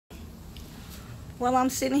Well,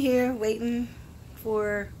 I'm sitting here waiting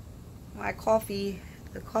for my coffee,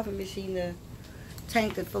 the coffee machine, the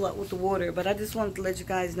tank to fill up with the water. But I just wanted to let you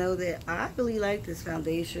guys know that I really like this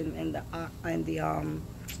foundation and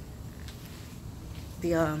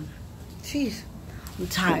jeez, I'm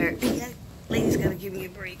tired. Ladies gotta give me a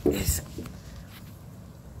break.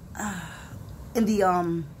 And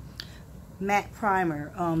the matte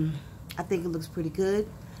primer, I think it looks pretty good.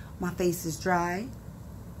 My face is dry.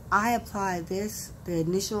 I applied this, the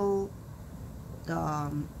initial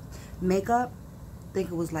makeup, I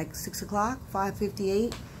think it was like 6 o'clock,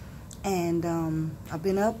 5:58, and I've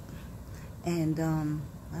been up, and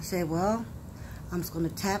I said, well, I'm just going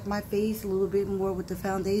to tap my face a little bit more with the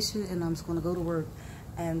foundation, and I'm just going to go to work,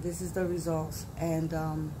 and this is the results. And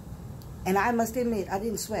I must admit, I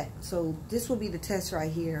didn't sweat, so this will be the test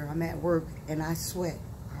right here. I'm at work, and I sweat.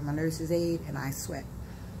 I'm a nurse's aide, and I sweat,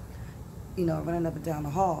 you know, running up and down the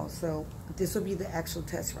hall. So this will be the actual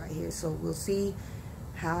test right here. So we'll see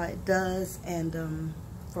how it does. And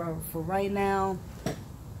for right now,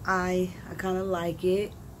 I kind of like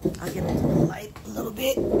it. I'll get into the light a little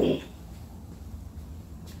bit.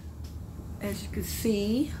 As you can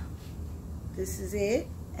see, this is it.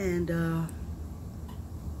 And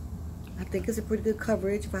I think it's a pretty good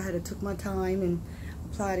coverage if I had to took my time and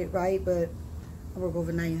applied it right. But I work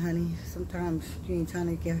overnight, honey. Sometimes you ain't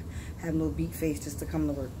trying to have no beat face just to come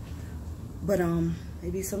to work. But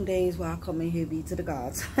maybe some days where I'll come in here beat to the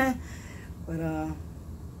gods. But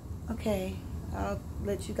okay, I'll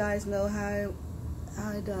let you guys know how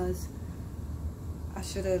it does. I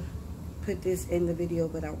should have put this in the video,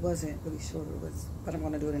 but I wasn't really sure it was. But I'm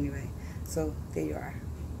gonna do it anyway. So there you are.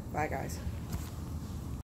 Bye, guys.